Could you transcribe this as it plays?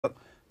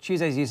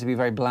Tuesdays used to be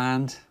very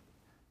bland,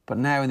 but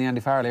now in the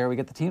Andy Farrell era, we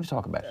get the teams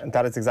talk about it. And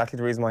that is exactly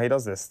the reason why he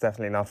does this.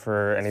 Definitely not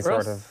for any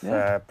sort of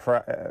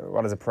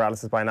what is it?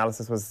 Paralysis by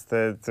analysis was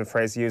the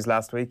phrase used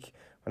last week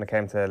when it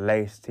came to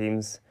late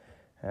teams.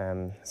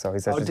 So he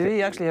said. Did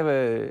he actually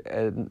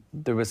have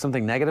there was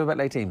something negative about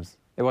late teams?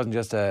 It wasn't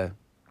just a.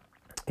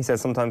 He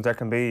says sometimes there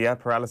can be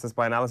paralysis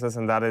by analysis,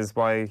 and that is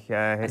why.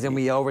 As in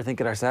we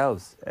overthink it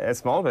ourselves. A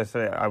small bit,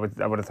 I would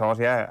have thought,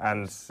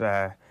 and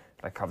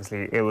like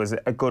obviously it was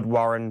a good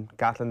Warren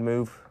Gatland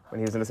move when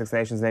he was in the Six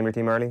Nations. Name your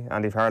team early.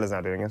 Andy Farrell is now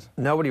doing it.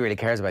 Nobody really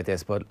cares about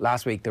this, but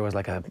last week there was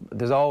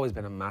there's always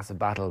been a massive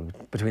battle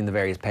between the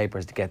various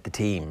papers to get the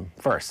team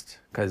first,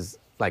 because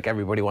like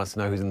everybody wants to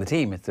know who's in the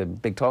team. It's a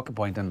big talking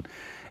point, and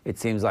it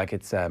seems like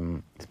it's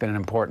been an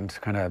important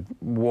kind of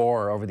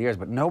war over the years,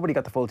 but nobody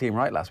got the full team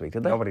right last week,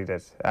 did they? Nobody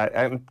did.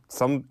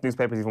 Some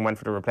newspapers even went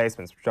for the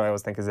replacements, which I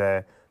always think is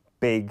a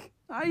big,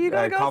 you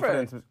gotta go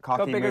confident, for it.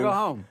 cocky Go big or move. go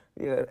home.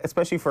 Yeah,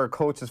 especially for a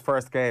coach's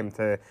first game,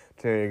 to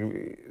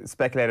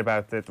speculate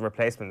about the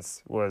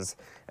replacements was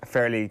a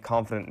fairly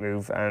confident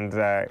move, and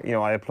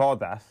I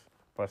applaud that,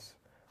 but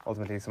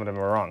ultimately some of them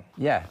were wrong.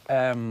 Yeah,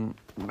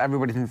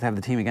 everybody thinks they have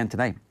the team again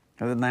today.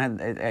 Other than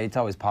that, it's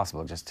always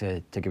possible just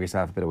to give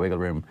yourself a bit of wiggle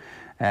room.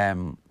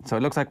 So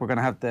it looks like we're going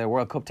to have the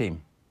World Cup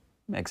team,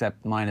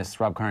 except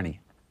minus Rob Kearney.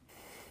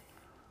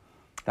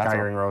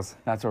 Gary Ringrose.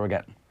 That's what we're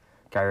getting.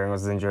 Gary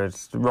Ringrose is injured.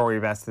 Rory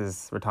Best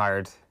is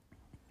retired.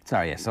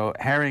 Sorry, yeah. So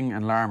Herring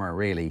and Larmour,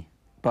 really.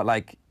 But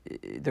like,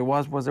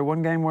 was there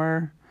one game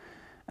where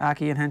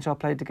Aki and Henshaw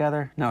played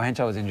together? No,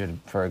 Henshaw was injured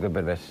for a good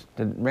bit of it.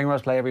 Did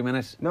Ringrose play every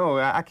minute? No,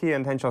 Aki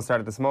and Henshaw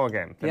started the small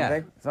game, didn't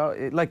they? So,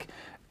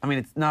 I mean,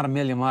 it's not a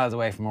million miles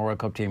away from a World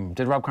Cup team.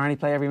 Did Rob Kearney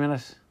play every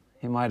minute?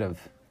 He might have.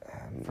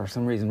 For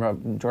some reason,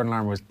 Jordan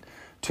Larmour was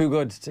too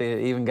good to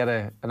even get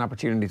an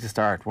opportunity to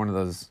start one of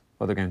those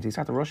other games. Did he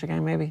start the Russia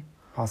game, maybe?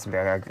 Possibly.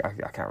 I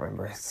can't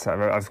remember.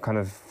 I've kind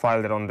of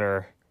filed it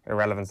under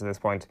irrelevance at this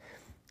point.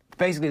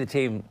 Basically, the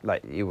team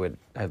like you would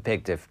have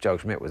picked if Joe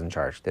Schmidt was in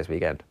charge this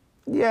weekend.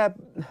 Yeah,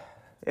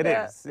 it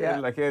is.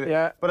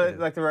 Yeah, But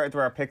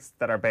there are picks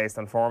that are based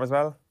on form as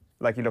well.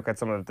 Like you look at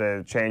some of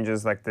the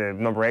changes, like the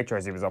number 8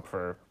 jersey was up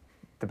for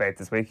debate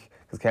this week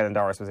because Caelan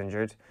Doris was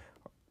injured.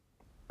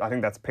 I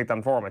think that's picked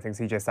on form. I think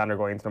CJ Stander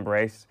going into number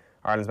 8,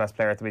 Ireland's best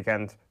player at the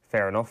weekend,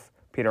 fair enough.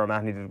 Peter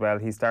O'Mahony did well.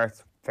 He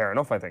starts, fair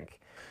enough, I think.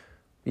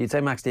 You'd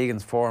say Max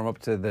Deegan's form up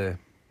to the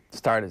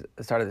start of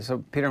the,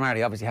 so Peter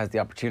O'Mahony obviously has the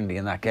opportunity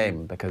in that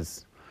game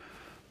because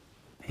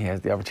he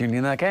has the opportunity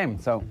in that game.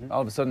 So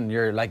all of a sudden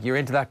you're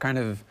into that kind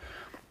of,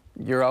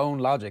 your own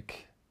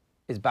logic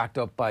is backed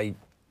up by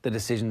the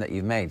decision that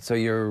you've made. So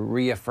you're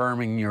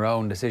reaffirming your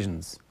own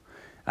decisions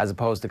as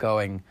opposed to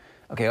going,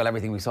 okay, well,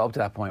 everything we saw up to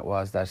that point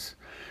was that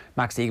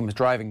Max Deegan was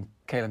driving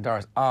Caelan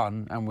Doris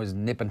on and was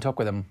nip and tuck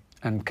with him,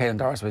 and Caelan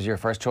Doris was your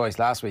first choice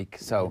last week.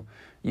 So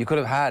you could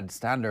have had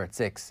Stander at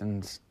 6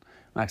 and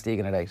Max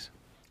Deegan at 8.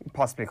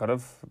 Possibly could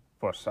have,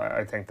 but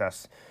I think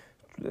that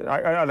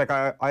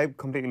I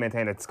completely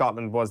maintain that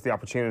Scotland was the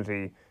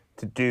opportunity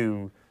to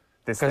do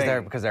this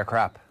thing. Because they're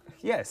crap.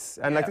 Yes,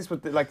 and like this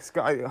would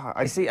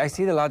I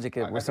see the logic.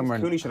 We're somewhere.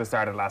 Cooney should have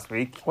started last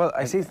week. Well,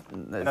 I see.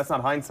 That's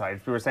not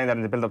hindsight. We were saying that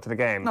in the build-up to the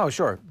game. No,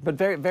 sure, but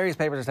various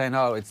papers are saying,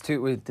 "Oh,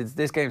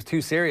 this game's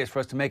too serious for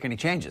us to make any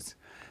changes."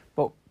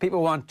 But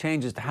people want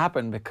changes to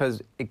happen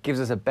because it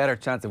gives us a better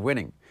chance of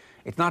winning.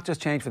 It's not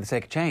just change for the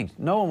sake of change.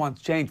 No one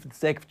wants change for the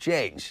sake of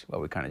change. Well,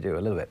 we kind of do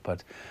a little bit,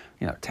 but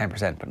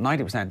 10%, but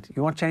 90%.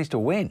 You want change to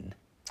win.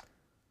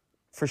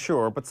 For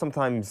sure, but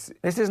sometimes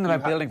this isn't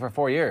about building for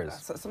 4 years.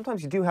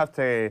 Sometimes you do have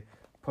to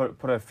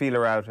put a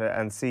feeler out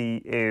and see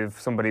if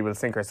somebody will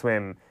sink or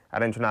swim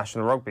at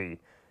international rugby.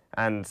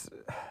 And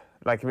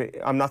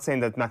I'm not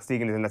saying that Max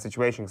Deegan is in that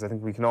situation, because I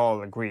think we can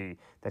all agree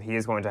that he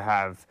is going to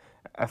have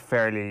a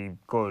fairly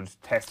good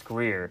test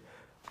career.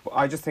 But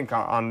I just think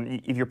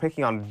if you're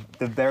picking on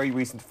the very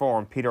recent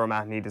form, Peter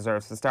O'Mahony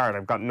deserves to start.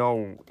 I've got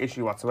no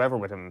issue whatsoever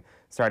with him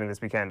starting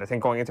this weekend. I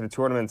think going into the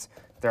tournament,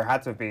 there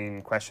had to have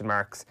been question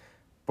marks.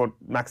 But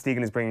Max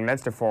Deegan is bringing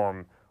Leinster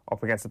form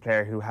up against a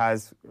player who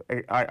has,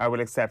 I will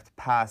accept,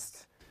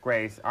 past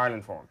great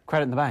Ireland form.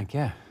 Credit in the bank,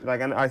 yeah.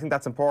 And I think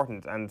that's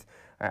important, and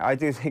I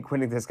do think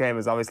winning this game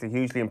is obviously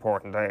hugely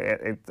important.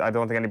 I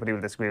don't think anybody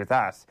will disagree with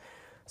that.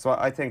 So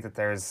I think that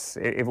if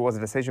it was a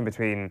decision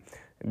between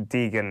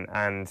Deegan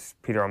and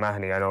Peter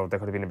O'Mahony, I know there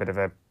could have been a bit of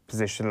a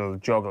positional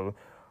juggle.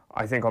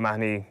 I think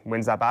O'Mahony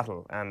wins that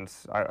battle, and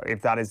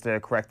if that is the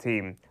correct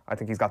team, I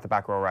think he's got the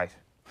back row right.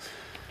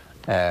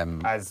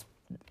 As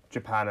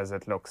Japan as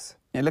it looks.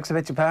 It looks a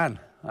bit Japan.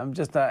 I'm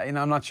just,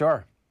 I'm not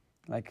sure.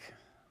 One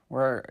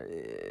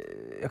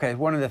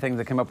of the things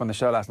that came up on the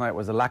show last night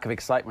was the lack of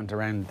excitement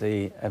around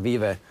the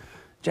Aviva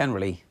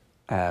generally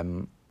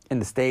in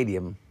the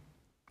stadium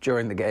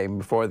during the game,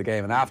 before the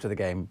game and after the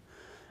game.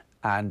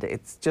 And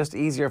it's just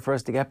easier for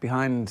us to get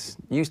behind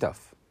new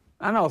stuff.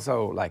 And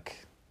also,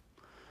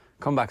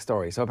 comeback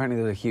stories. So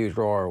apparently there's a huge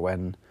roar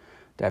when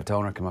Dev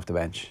Toner came off the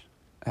bench.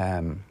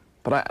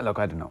 But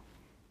I don't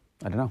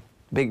know.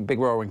 Big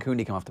roar when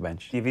Cooney came off the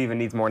bench. The Aviva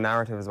needs more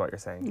narrative, is what you're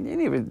saying.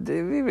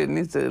 Aviva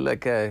needs to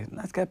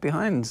let's get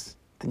behind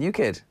the new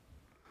kid.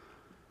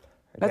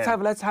 Let's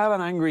have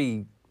an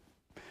angry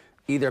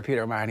either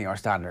Peter O'Mahony or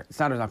Standard.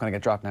 Standard's not going to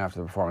get dropped now after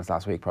the performance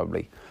last week,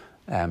 probably.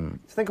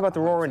 Just think about the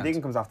roar when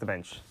Deegan comes off the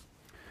bench.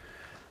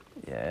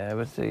 Yeah,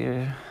 but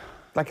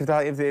like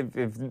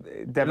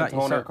if Devin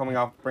Toner coming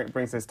off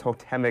brings this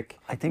totemic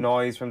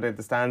noise from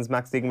the stands,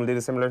 Max Deegan will do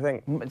the similar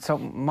thing. So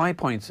my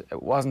point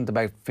wasn't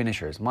about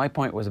finishers. My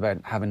point was about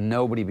having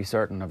nobody be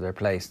certain of their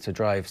place to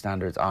drive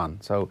Standards on.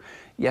 So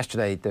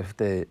yesterday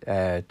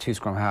the two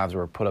scrum halves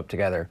were put up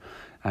together,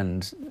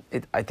 and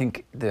I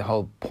think the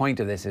whole point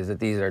of this is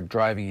that these are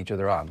driving each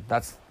other on.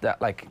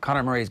 Like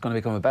Conor Murray is going to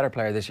become a better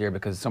player this year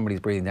because somebody's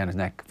breathing down his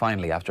neck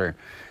finally after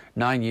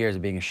 9 years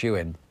of being a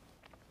shoe-in.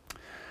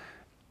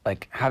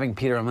 Like having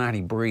Peter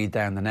O'Mahony breathe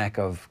down the neck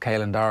of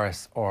Caelan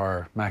Doris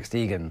or Max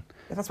Deegan.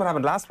 Yeah, that's what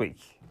happened last week.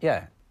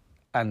 Yeah,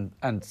 and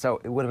so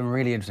it would have been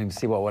really interesting to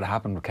see what would have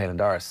happened with Caelan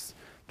Doris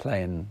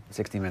playing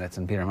 60 minutes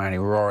and Peter O'Mahony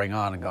roaring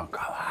on and going,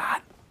 "Come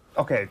on."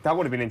 Okay, that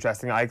would have been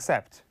interesting. I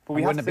accept. But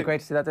wouldn't it be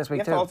great to see that this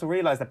week too? You have to also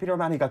realise that Peter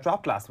O'Mahony got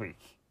dropped last week,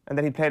 and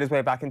then he played his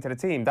way back into the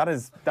team. That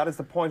is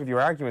the point of your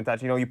argument,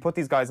 that you put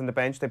these guys on the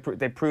bench, they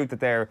proved that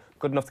they're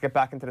good enough to get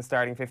back into the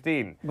starting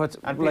 15.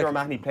 And Peter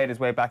O'Mahony played his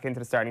way back into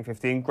the starting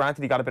 15.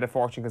 Granted, he got a bit of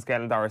fortune because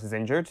Caelan Doris is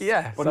injured.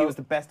 Yeah, but he was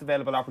the best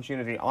available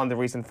opportunity on the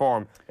recent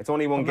form. It's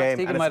only one game,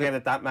 and it's a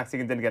game that Max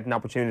Deegan didn't get an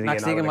opportunity.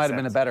 Max Deegan might have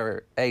been a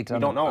better 8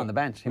 on the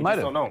bench. He might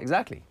have. Don't know.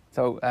 Exactly.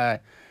 So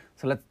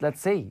let's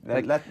see.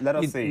 Let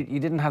us see. You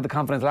didn't have the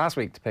confidence last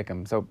week to pick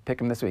him, so pick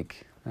him this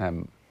week.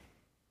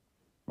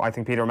 I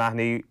think Peter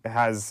O'Mahony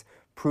has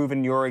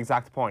proven your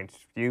exact point.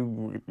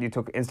 You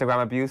took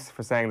Instagram abuse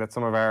for saying that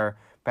some of our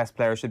best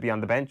players should be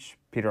on the bench.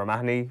 Peter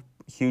O'Mahony,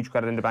 huge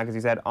credit in the bank, as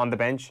you said, on the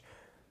bench.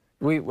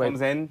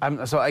 Comes in.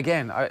 So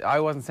again, I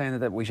wasn't saying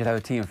that we should have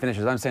a team of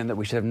finishers. I'm saying that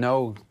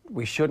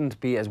we shouldn't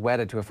be as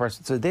wedded to a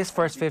first. So this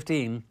first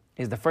 15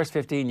 is the first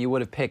 15 you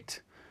would have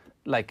picked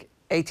like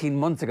 18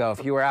 months ago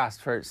if you were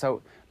asked for.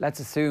 So let's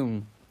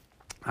assume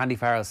Andy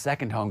Farrell's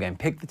second home game.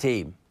 Pick the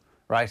team,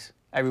 right?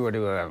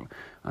 Everywhere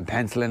I'm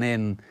penciling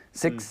in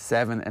 6,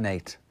 7 and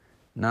 8,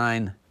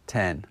 9,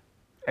 10.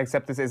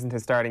 Except this isn't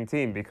his starting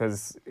team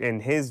because, in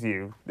his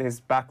view, his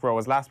back row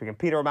was last week, and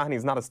Peter O'Mahony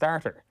is not a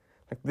starter.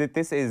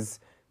 This is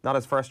not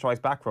his first choice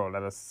back row.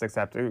 Let us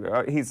accept.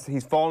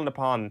 He's fallen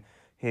upon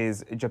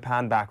his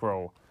Japan back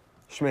row,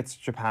 Schmidt's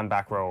Japan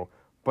back row.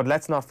 But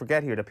let's not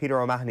forget here that Peter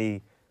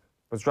O'Mahony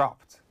was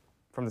dropped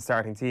from the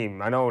starting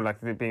team. I know,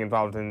 being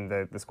involved in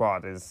the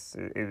squad is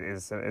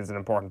an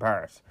important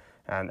part,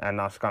 and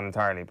not gone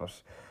entirely, but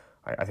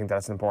I think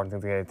that's an important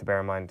thing to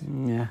bear in mind.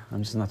 Yeah,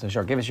 I'm just not so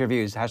sure. Give us your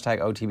views. Hashtag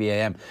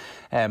OTB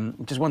AM.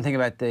 Just one thing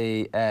about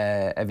the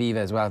Aviva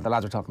as well. The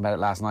lads were talking about it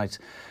last night.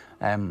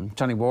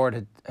 Johnny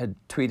Ward had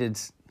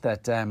tweeted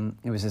that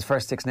it was his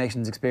first Six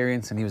Nations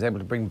experience and he was able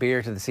to bring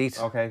beer to the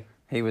seat. Okay.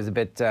 He was a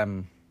bit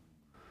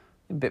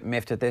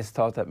miffed at this,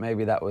 thought that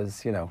maybe that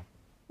was, I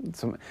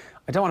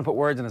don't want to put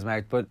words in his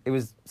mouth, but it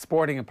was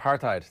sporting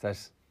apartheid,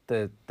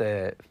 that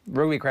the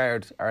rugby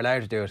crowd are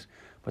allowed to do it,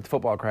 but the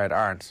football crowd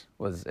aren't,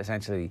 was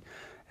essentially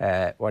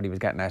what he was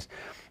getting at.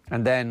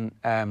 And then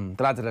the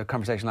lads had a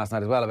conversation last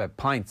night as well about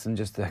pints and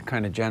just the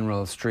kind of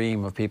general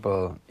stream of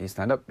people. You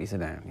stand up, you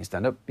sit down. You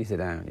stand up, you sit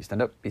down. You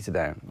stand up, you sit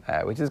down,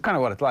 which is kind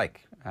of what it's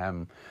like.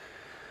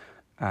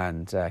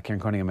 And Kieran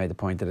Cunningham made the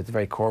point that it's a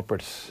very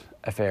corporate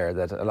affair,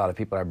 that a lot of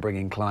people are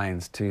bringing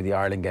clients to the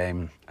Ireland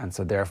game, and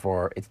so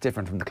therefore it's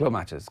different from the club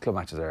matches. Club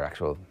matches are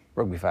actual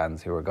rugby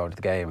fans who are going to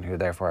the game and who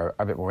therefore are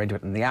a bit more into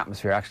it, and the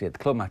atmosphere actually at the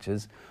club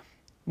matches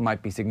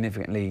might be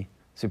significantly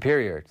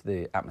superior to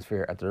the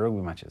atmosphere at the rugby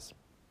matches.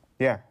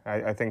 Yeah,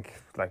 I think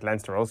like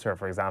Leinster-Ulster,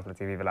 for example, at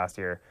Aviva last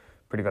year,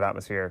 pretty good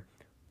atmosphere.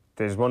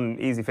 There's one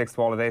easy fix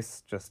to all of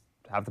this: just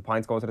have the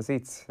pints go to the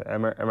seats,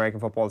 American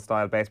football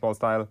style, baseball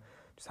style.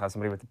 Just have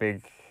somebody with a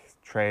big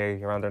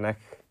tray around their neck,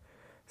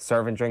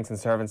 serving drinks and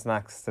serving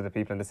snacks to the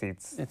people in the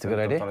seats. It's a good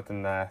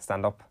idea.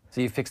 Stand up.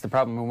 So you fixed the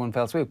problem in one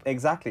fell swoop.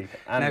 Exactly.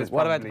 And now,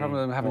 what about the problem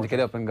of them having to get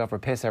up and go for a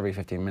piss every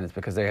 15 minutes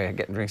because they're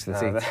getting drinks to the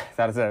seats?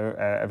 That is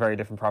a very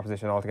different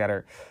proposition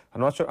altogether.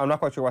 I'm not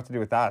quite sure what to do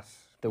with that.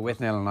 The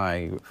Whitnell and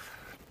I,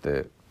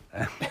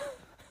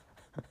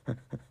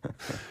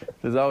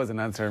 there's always an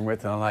answer in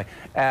Whitnell and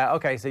I.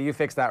 Okay, so you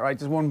fixed that, right?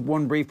 Just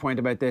one brief point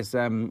about this.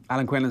 Alan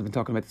Quinlan's been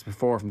talking about this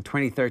before, from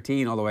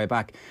 2013 all the way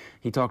back.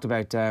 He talked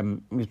about,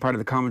 he was part of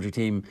the commentary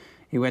team.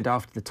 He went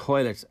off to the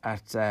toilet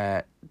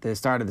at the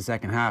start of the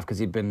second half because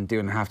he'd been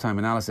doing a half-time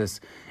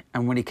analysis.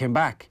 And when he came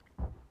back,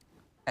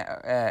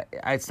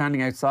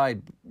 standing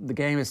outside, the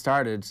game has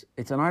started.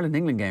 It's an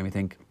Ireland-England game, I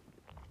think.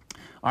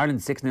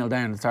 Ireland 6-0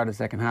 down at the start of the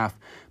second half.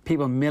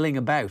 People milling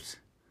about,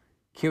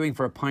 queuing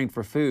for a pint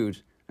for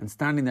food, and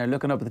standing there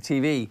looking up at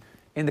the TV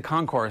in the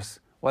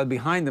concourse, while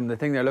behind them, the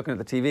thing they're looking at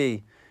the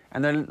TV,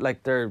 and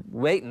they're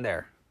waiting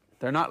there.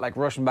 They're not like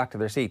rushing back to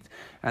their seats,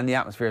 and the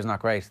atmosphere is not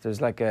great. There's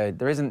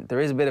there is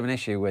a bit of an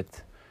issue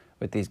with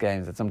these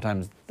games, that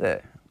sometimes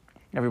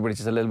everybody's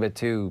just a little bit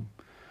too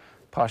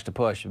posh to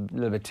push, a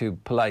little bit too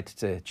polite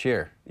to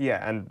cheer.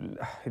 Yeah, and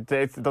it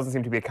doesn't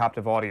seem to be a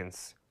captive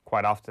audience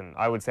quite often.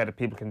 I would say that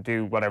people can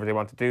do whatever they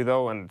want to do,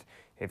 though, and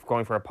if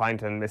going for a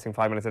pint and missing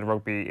 5 minutes at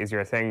rugby is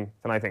your thing,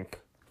 then I think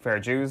fair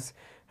dues.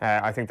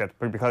 I think that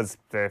because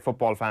the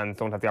football fans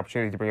don't have the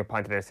opportunity to bring a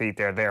pint to their seat,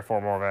 they're therefore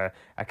more of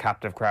a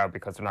captive crowd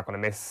because they're not going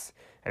to miss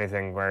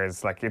anything.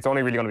 Whereas, like, it's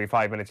only really going to be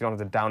 5 minutes. You don't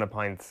have to down a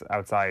pint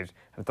outside.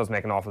 It does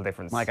make an awful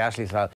difference. Mike Ashley's style.